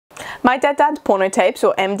My Dead Dad's Porno Tapes,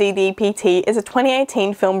 or MDDPT, is a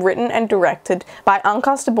 2018 film written and directed by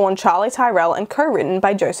Ancaster-born Charlie Tyrell and co-written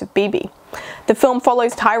by Joseph Beebe. The film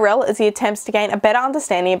follows Tyrell as he attempts to gain a better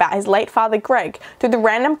understanding about his late father Greg through the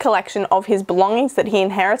random collection of his belongings that he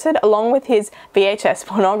inherited along with his VHS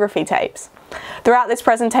pornography tapes. Throughout this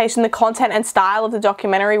presentation, the content and style of the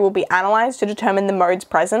documentary will be analysed to determine the modes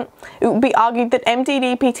present. It will be argued that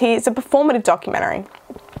MDDPT is a performative documentary,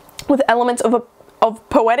 with elements of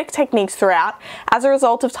poetic techniques throughout as a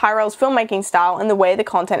result of Tyrell's filmmaking style and the way the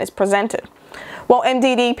content is presented. While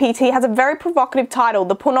MDDPT has a very provocative title,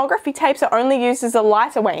 the pornography tapes are only used as a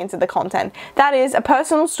lighter way into the content, that is, a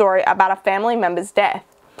personal story about a family member's death.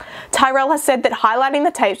 Tyrell has said that highlighting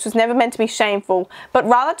the tapes was never meant to be shameful, but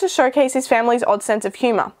rather to showcase his family's odd sense of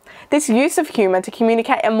humour. This use of humour to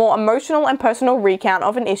communicate a more emotional and personal recount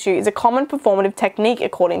of an issue is a common performative technique,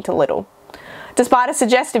 according to Little. Despite a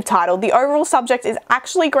suggestive title, the overall subject is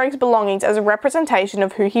actually Greg's belongings as a representation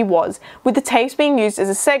of who he was, with the tapes being used as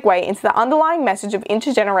a segue into the underlying message of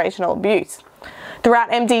intergenerational abuse. Throughout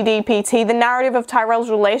MDDPT, the narrative of Tyrell's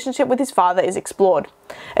relationship with his father is explored.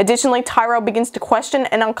 Additionally, Tyrell begins to question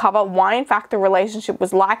and uncover why in fact the relationship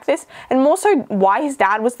was like this, and more so why his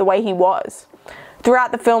dad was the way he was.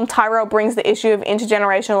 Throughout the film, Tyrell brings the issue of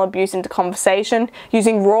intergenerational abuse into conversation,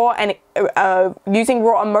 using raw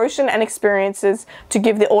emotion and experiences to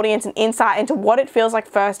give the audience an insight into what it feels like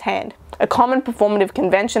firsthand, a common performative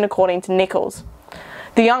convention according to Nichols.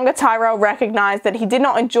 The younger Tyrell recognised that he did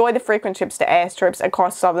not enjoy the frequent trips to airstrips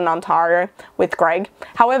across southern Ontario with Greg.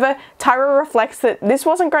 However, Tyrell reflects that this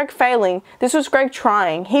wasn't Greg failing, this was Greg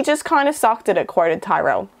trying. He just kind of sucked at it, quoted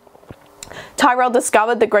Tyrell. Tyrell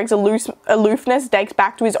discovered that Greg's aloofness dates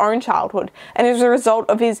back to his own childhood and is a result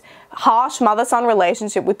of his harsh mother-son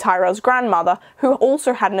relationship with Tyrell's grandmother, who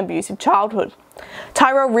also had an abusive childhood.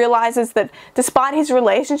 Tyrell realizes that despite his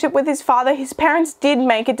relationship with his father, his parents did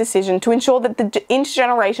make a decision to ensure that the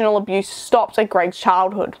intergenerational abuse stopped at Greg's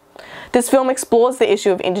childhood. This film explores the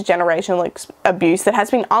issue of intergenerational abuse that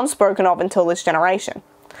has been unspoken of until this generation.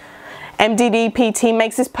 MDDPT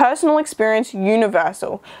makes this personal experience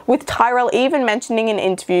universal, with Tyrell even mentioning in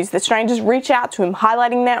interviews that strangers reach out to him,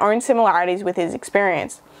 highlighting their own similarities with his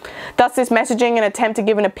experience. Thus, this messaging and attempt to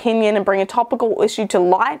give an opinion and bring a topical issue to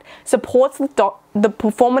light supports the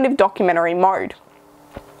performative documentary mode.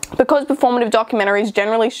 Because performative documentaries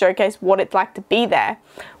generally showcase what it's like to be there,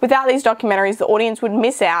 without these documentaries the audience would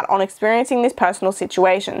miss out on experiencing these personal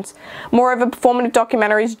situations. Moreover, performative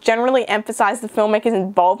documentaries generally emphasize the filmmaker's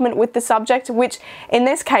involvement with the subject, which in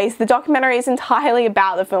this case the documentary is entirely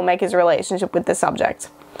about the filmmaker's relationship with the subject.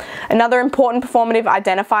 Another important performative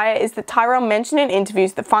identifier is that Tyrell mentioned in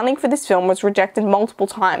interviews that funding for this film was rejected multiple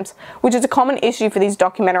times, which is a common issue for these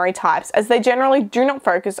documentary types, as they generally do not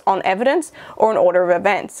focus on evidence or an order of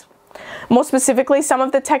events. More specifically, some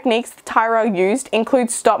of the techniques that Tyrell used include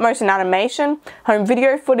stop-motion animation, home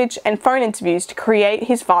video footage, and phone interviews to create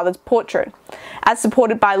his father's portrait. As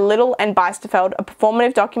supported by Little and Biesterfeld, a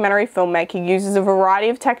performative documentary filmmaker uses a variety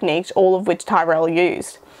of techniques, all of which Tyrell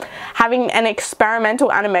used. Having an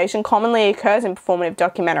experimental animation commonly occurs in performative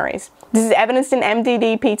documentaries. This is evidenced in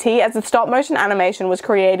MDDPT, as the stop-motion animation was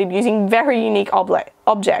created using very unique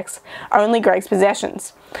objects, only Greg's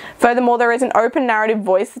possessions. Furthermore, there is an open narrative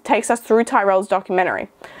voice that takes us through Tyrell's documentary.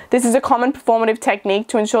 This is a common performative technique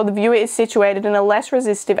to ensure the viewer is situated in a less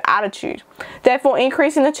resistive attitude, therefore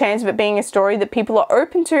increasing the chance of it being a story that people are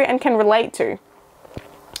open to and can relate to.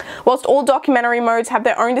 Whilst all documentary modes have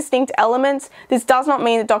their own distinct elements, this does not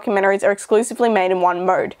mean that documentaries are exclusively made in one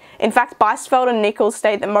mode. In fact, Biesterfeld and Nichols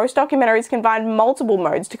state that most documentaries combine multiple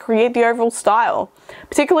modes to create the overall style.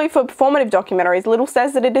 Particularly for performative documentaries, Little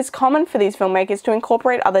says that it is common for these filmmakers to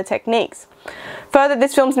incorporate other techniques. Further,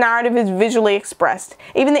 this film's narrative is visually expressed.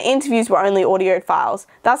 Even the interviews were only audio files.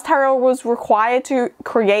 Thus, Tyrell was required to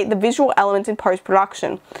create the visual elements in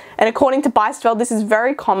post-production. And according to Biesterfeld, this is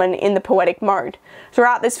very common in the poetic mode.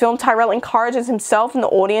 Throughout this film, Tyrell encourages himself and the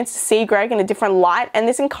audience to see Greg in a different light, and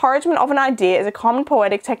this encouragement of an idea is a common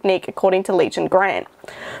poetic technique according to Leach and Grant.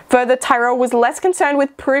 Further, Tyrell was less concerned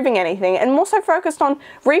with proving anything and more so focused on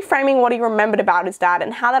reframing what he remembered about his dad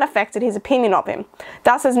and how that affected his opinion of him.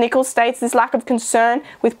 Thus, as Nichols states, this lack of concern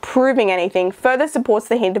with proving anything further supports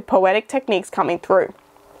the hint of poetic techniques coming through.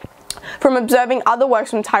 From observing other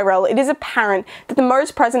works from Tyrell, it is apparent that the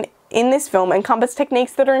modes present in this film encompass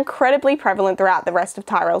techniques that are incredibly prevalent throughout the rest of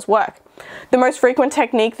Tyrell's work. The most frequent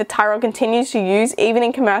technique that Tyrell continues to use, even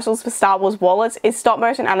in commercials for Star Wars wallets, is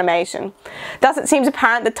stop-motion animation. Thus, it seems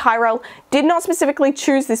apparent that Tyrell did not specifically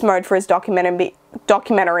choose this mode for his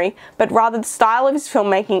documentary, but rather the style of his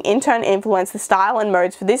filmmaking in turn influenced the style and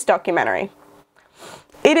modes for this documentary.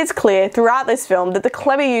 It is clear throughout this film that the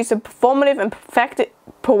clever use of performative and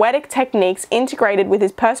poetic techniques integrated with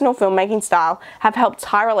his personal filmmaking style have helped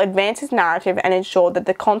Tyrell advance his narrative and ensure that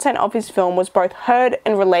the content of his film was both heard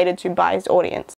and related to by his audience.